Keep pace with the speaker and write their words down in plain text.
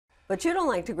But you don't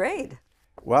like to grade.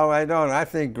 Well, I don't. I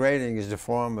think grading is a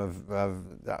form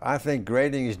I think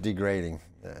grading is degrading.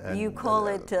 And, you call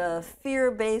it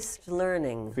fear-based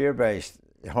learning. Fear-based.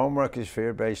 Homework is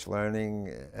fear-based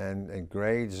learning, and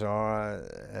grades are,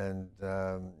 and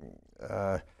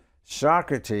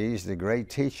Socrates, the great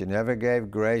teacher, never gave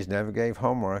grades, never gave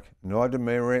homework, nor did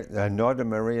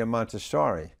Maria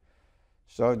Montessori.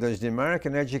 So does the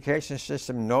American education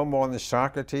system know more than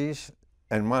Socrates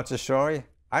and Montessori?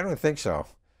 I don't think so.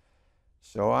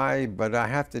 But I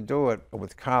have to do it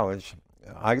with college.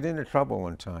 I got into trouble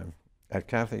one time at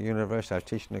Catholic University. I was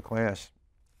teaching a class,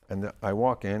 and I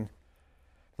walk in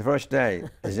the first day.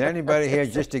 Is anybody here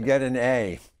just to get an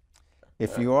A?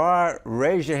 If you are,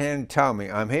 raise your hand and tell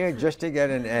me. I'm here just to get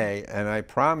an A, and I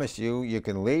promise you, you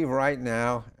can leave right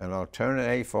now, and I'll turn an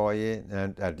A for you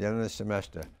at the end of the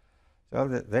semester. So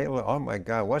they, oh my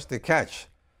God, what's the catch?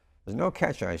 There's no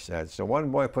catch, I said. So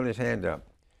one boy put his hand up.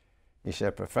 He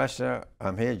said, Professor,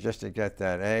 I'm here just to get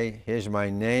that A. Here's my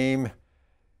name.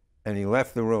 And he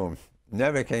left the room.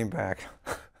 Never came back.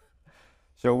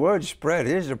 So word spread,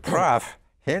 here's a prof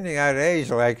handing out A's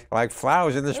like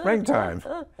flowers in the springtime.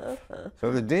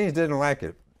 So the deans didn't like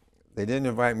it. They didn't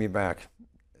invite me back.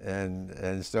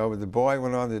 And so the boy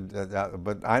went on to,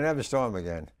 but I never saw him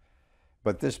again.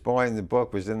 But this boy in the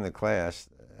book was in the class,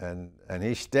 and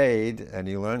he stayed, and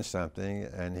he learned something,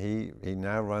 and he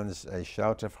now runs a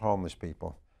shelter for homeless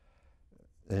people.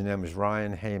 His name is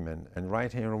Ryan Heyman, and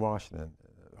right here in Washington,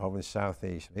 over in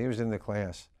Southeast. He was in the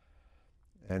class.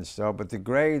 And so, but the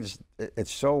grades, it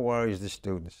so worries the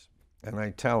students. And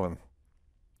I tell them,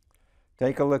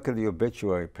 take a look at the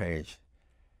obituary page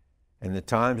in the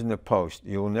Times and the Post.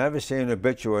 You will never see an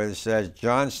obituary that says,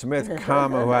 John Smith,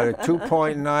 comma, who had a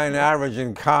 2.9 average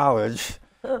in college,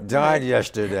 died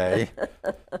yesterday.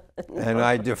 And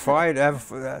I defied,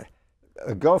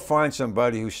 go find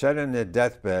somebody who sat in their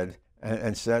deathbed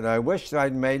and said, I wish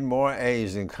I'd made more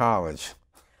A's in college.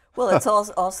 Well, it's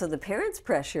also the parents'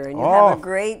 pressure, and you have a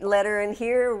great letter in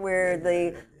here where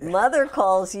the mother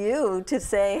calls you to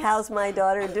say, how's my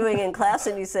daughter doing in class?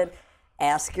 And you said,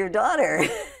 ask your daughter.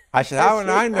 I said, how would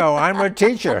I know? I'm her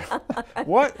teacher.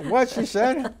 What she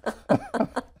said?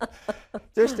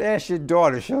 Just ask your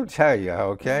daughter, she'll tell you,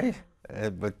 okay?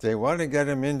 But they want to get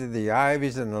them into the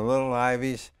Ivies and the little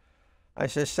Ivies. I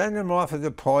said, send them off of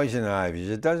the poison Ivies.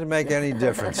 It doesn't make any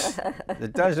difference.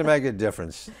 It doesn't make a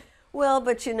difference. Well,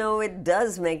 but you know, it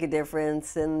does make a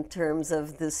difference in terms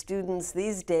of the students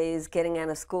these days getting out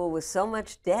of school with so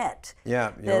much debt.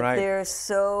 Yeah, you're right. They're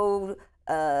so,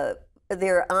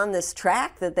 they're on this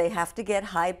track that they have to get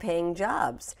high-paying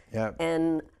jobs. Yeah.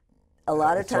 And a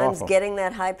lot of times awful. Getting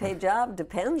that high-paid job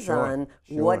depends on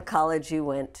what college you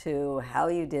went to, how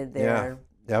you did there.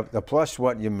 Yeah, plus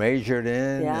what you majored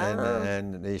in, Yeah.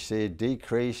 and they see a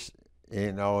decrease.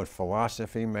 You know, in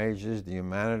philosophy majors, the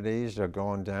humanities are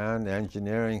going down,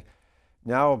 engineering.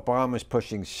 Now Obama's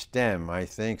pushing STEM, I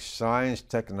think, science,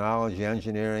 technology,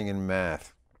 engineering, and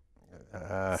math.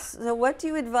 So what do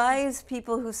you advise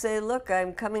people who say, look,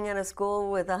 I'm coming out of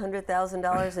school with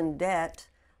 $100,000 in debt.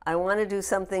 I want to do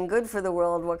something good for the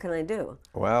world. What can I do?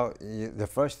 Well, the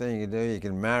first thing you do, you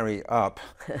can marry up,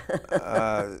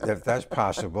 if that's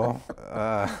possible.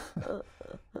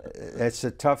 It's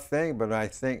a tough thing, but I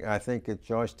think at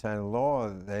Georgetown Law,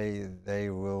 they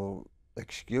will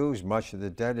excuse much of the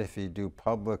debt if you do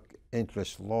public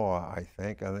interest law, I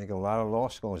think. I think a lot of law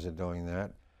schools are doing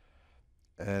that.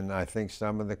 And I think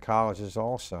some of the colleges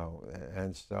also.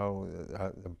 And so,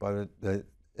 but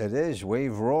it is,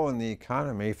 we've ruined the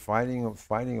economy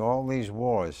fighting all these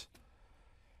wars.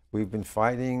 We've been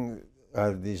fighting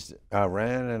these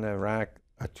Iran and Iraq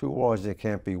are two wars that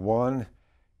can't be won,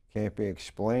 can't be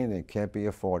explained, and can't be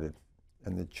afforded.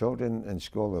 And the children in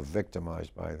school are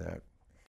victimized by that.